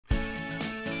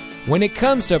When it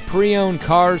comes to pre-owned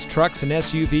cars, trucks, and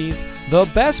SUVs, the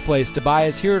best place to buy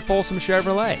is here at Folsom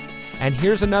Chevrolet. And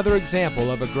here's another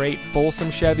example of a great Folsom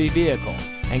Chevy vehicle,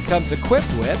 and comes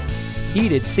equipped with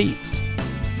heated seats,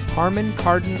 Harman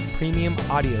Kardon premium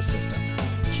audio system,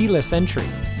 keyless entry,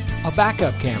 a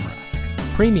backup camera,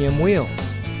 premium wheels,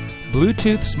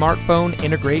 Bluetooth smartphone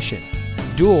integration,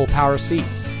 dual power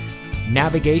seats,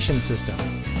 navigation system,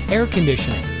 air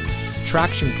conditioning,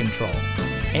 traction control,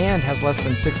 and has less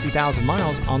than 60,000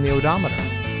 miles on the odometer.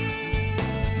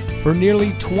 For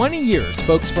nearly 20 years,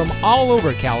 folks from all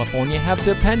over California have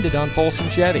depended on Folsom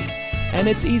Chevy, and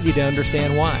it's easy to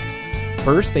understand why.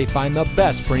 First, they find the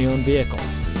best pre-owned vehicles,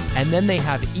 and then they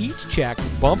have each checked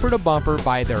bumper to bumper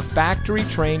by their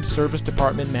factory-trained service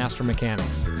department master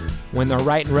mechanics. When they're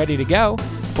right and ready to go,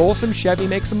 Folsom Chevy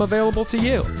makes them available to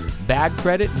you. Bad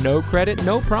credit, no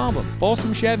problem.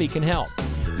 Folsom Chevy can help.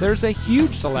 There's a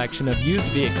huge selection of used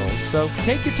vehicles, so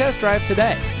take your test drive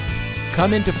today.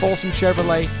 Come into Folsom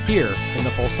Chevrolet here in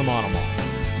the Folsom Auto Mall.